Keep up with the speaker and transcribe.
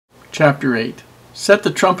Chapter 8. Set the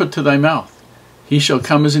trumpet to thy mouth. He shall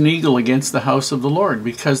come as an eagle against the house of the Lord,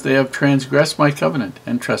 because they have transgressed my covenant,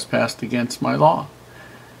 and trespassed against my law.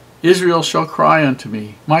 Israel shall cry unto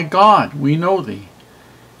me, My God, we know thee.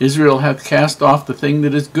 Israel hath cast off the thing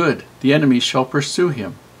that is good, the enemy shall pursue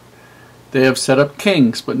him. They have set up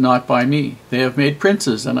kings, but not by me. They have made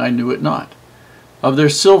princes, and I knew it not. Of their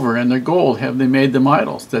silver and their gold have they made them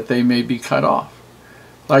idols, that they may be cut off.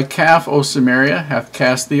 Thy calf, O Samaria, hath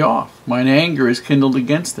cast thee off. Mine anger is kindled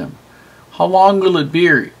against them. How long will it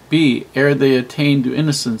be ere they attain to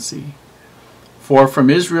innocency? For from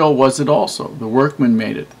Israel was it also, the workman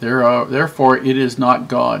made it. Therefore it is not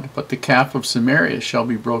God, but the calf of Samaria shall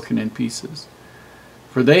be broken in pieces.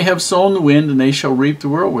 For they have sown the wind, and they shall reap the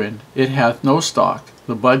whirlwind. It hath no stalk,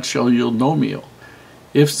 the bud shall yield no meal.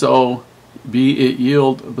 If so be it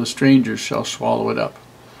yield, the strangers shall swallow it up.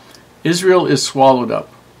 Israel is swallowed up.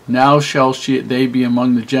 Now shall they be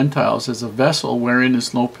among the Gentiles as a vessel wherein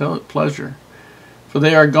is no pleasure. For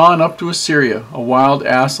they are gone up to Assyria, a wild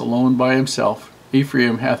ass alone by himself.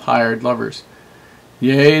 Ephraim hath hired lovers.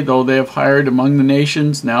 Yea, though they have hired among the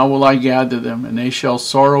nations, now will I gather them, and they shall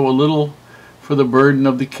sorrow a little for the burden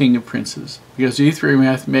of the king of princes. Because Ephraim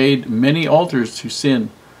hath made many altars to sin,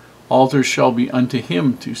 altars shall be unto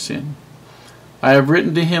him to sin. I have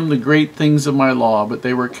written to him the great things of my law, but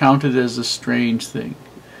they were counted as a strange thing.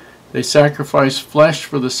 They sacrifice flesh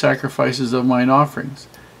for the sacrifices of mine offerings,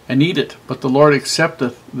 and eat it, but the Lord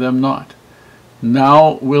accepteth them not.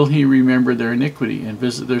 Now will he remember their iniquity, and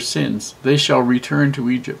visit their sins. They shall return to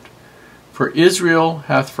Egypt. For Israel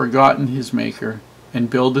hath forgotten his Maker, and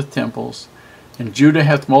buildeth temples, and Judah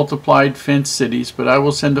hath multiplied fenced cities, but I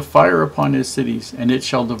will send a fire upon his cities, and it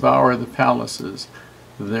shall devour the palaces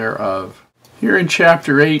thereof. Here in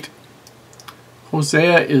chapter 8,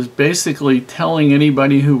 Hosea is basically telling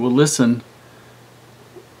anybody who will listen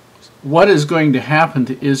what is going to happen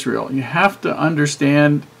to Israel. You have to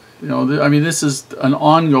understand, this is an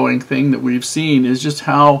ongoing thing that we've seen, is just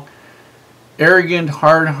how arrogant,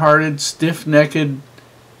 hard-hearted, stiff-necked,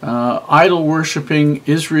 idol-worshipping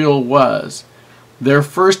Israel was. Their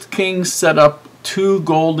first king set up 2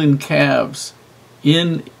 golden calves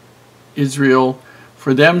in Israel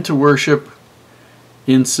for them to worship,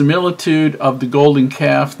 in similitude of the golden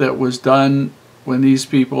calf that was done when these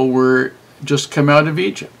people were just come out of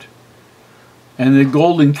Egypt. And the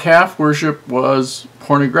golden calf worship was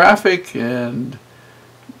pornographic and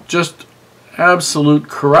just absolute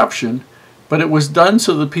corruption, but it was done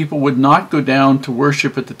so that people would not go down to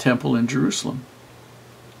worship at the temple in Jerusalem.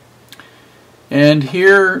 And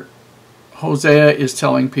here Hosea is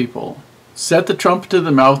telling people, set the trumpet to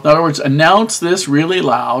the mouth. In other words, announce this really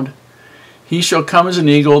loud. He shall come as an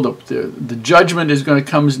eagle. The judgment is going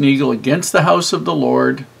to come as an eagle against the house of the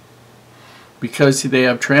Lord, because they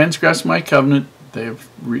have transgressed my covenant.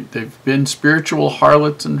 They've been spiritual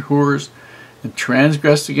harlots and whores, and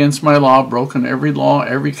transgressed against my law, broken every law,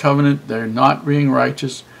 every covenant. They're not being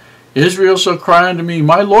righteous. Israel shall cry unto me,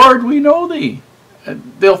 My Lord, we know thee.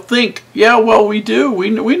 And they'll think, yeah, well, we do. We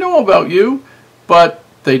know about you, but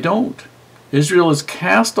they don't. Israel is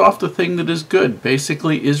cast off the thing that is good.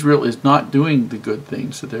 Basically, Israel is not doing the good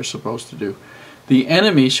things that they're supposed to do. The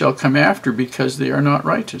enemy shall come after because they are not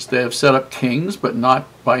righteous. They have set up kings, but not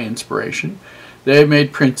by inspiration. They have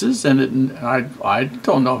made princes, and I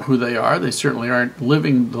don't know who they are. They certainly aren't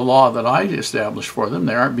living the law that I established for them.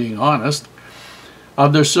 They aren't being honest.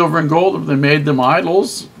 Of their silver and gold have they made them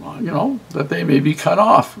idols, that they may be cut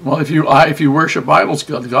off. Well, if you worship idols,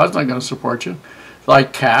 God's not going to support you.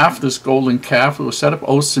 Like calf, this golden calf that was set up,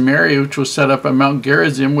 O Samaria, which was set up at Mount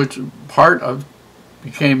Gerizim, which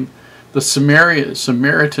became the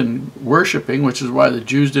Samaritan worshipping, which is why the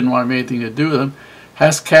Jews didn't want to have anything to do with them,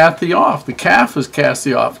 has cast thee off. The calf has cast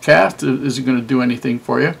thee off. Calf isn't going to do anything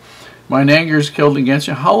for you. Mine anger is killed against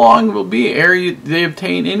you. How long will it be ere they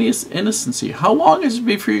obtain innocency? How long is it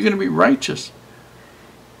before you're going to be righteous?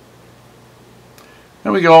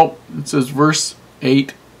 There we go. It says verse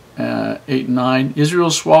 8 and 9. Israel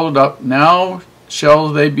is swallowed up. Now shall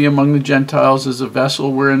they be among the Gentiles as a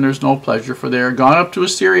vessel wherein there's no pleasure. For they are gone up to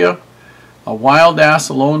Assyria. A wild ass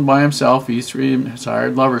alone by himself. Ephraim has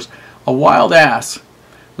hired lovers. A wild ass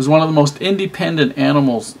was one of the most independent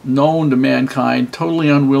animals known to mankind, totally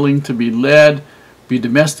unwilling to be led, be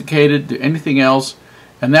domesticated, do anything else.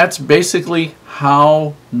 And that's basically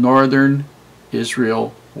how northern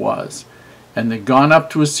Israel was. And they've gone up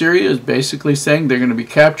to Assyria is basically saying they're going to be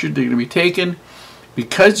captured, they're going to be taken.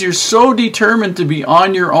 Because you're so determined to be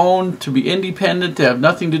on your own, to be independent, to have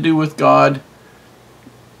nothing to do with God,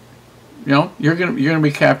 you're going to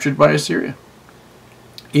be captured by Assyria.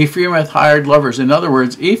 Ephraim hath hired lovers. In other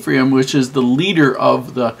words, Ephraim, which is the leader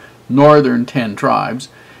of the northern 10 tribes,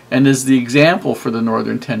 and is the example for the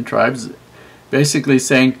northern 10 tribes, basically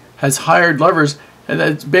saying, has hired lovers, and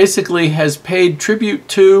that basically has paid tribute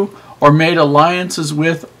to or made alliances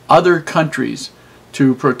with other countries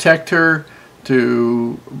to protect her,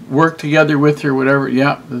 to work together with her, whatever.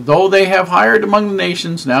 Yeah, though they have hired among the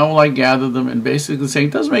nations, now will I gather them, and basically saying,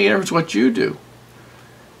 it doesn't make any difference what you do.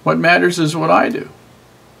 What matters is what I do.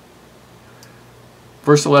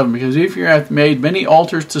 Verse 11, because Ephraim hath made many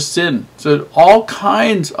altars to sin. So all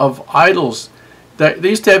kinds of idols. They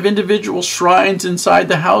used to have individual shrines inside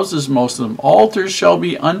the houses, most of them. Altars shall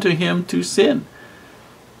be unto him to sin.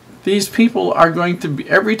 These people are going to be,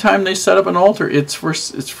 every time they set up an altar, it's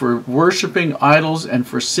for worshiping idols and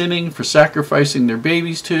for sinning, for sacrificing their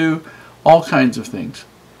babies to, all kinds of things.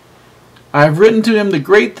 I have written to him the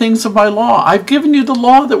great things of my law. I've given you the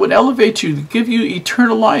law that would elevate you, to give you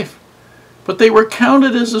eternal life. But they were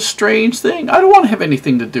counted as a strange thing. I don't want to have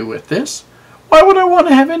anything to do with this. Why would I want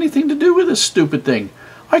to have anything to do with this stupid thing?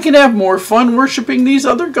 I can have more fun worshiping these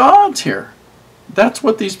other gods here. That's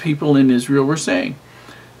what these people in Israel were saying.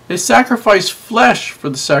 They sacrifice flesh for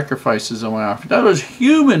the sacrifices of my offering. That was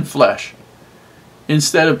human flesh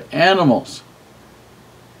instead of animals.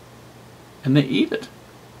 And they eat it.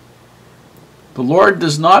 The Lord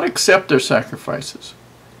does not accept their sacrifices.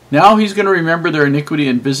 Now he's going to remember their iniquity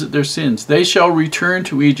and visit their sins. They shall return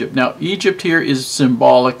to Egypt. Now Egypt here is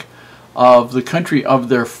symbolic of the country of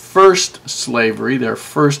their first slavery, their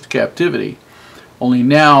first captivity. Only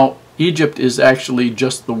now Egypt is actually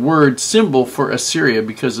just the word symbol for Assyria,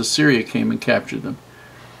 because Assyria came and captured them.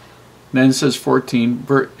 Then it says 14,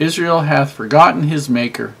 Israel hath forgotten his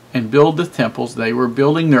maker and buildeth temples. They were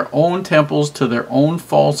building their own temples to their own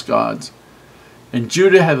false gods. And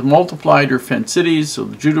Judah hath multiplied her fenced cities. So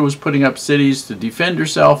Judah was putting up cities to defend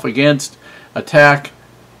herself against attack.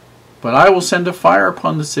 But I will send a fire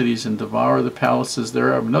upon the cities and devour the palaces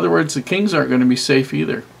thereof. In other words, the kings aren't going to be safe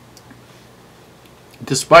either.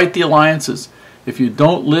 Despite the alliances, if you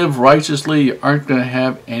don't live righteously, you aren't going to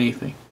have anything.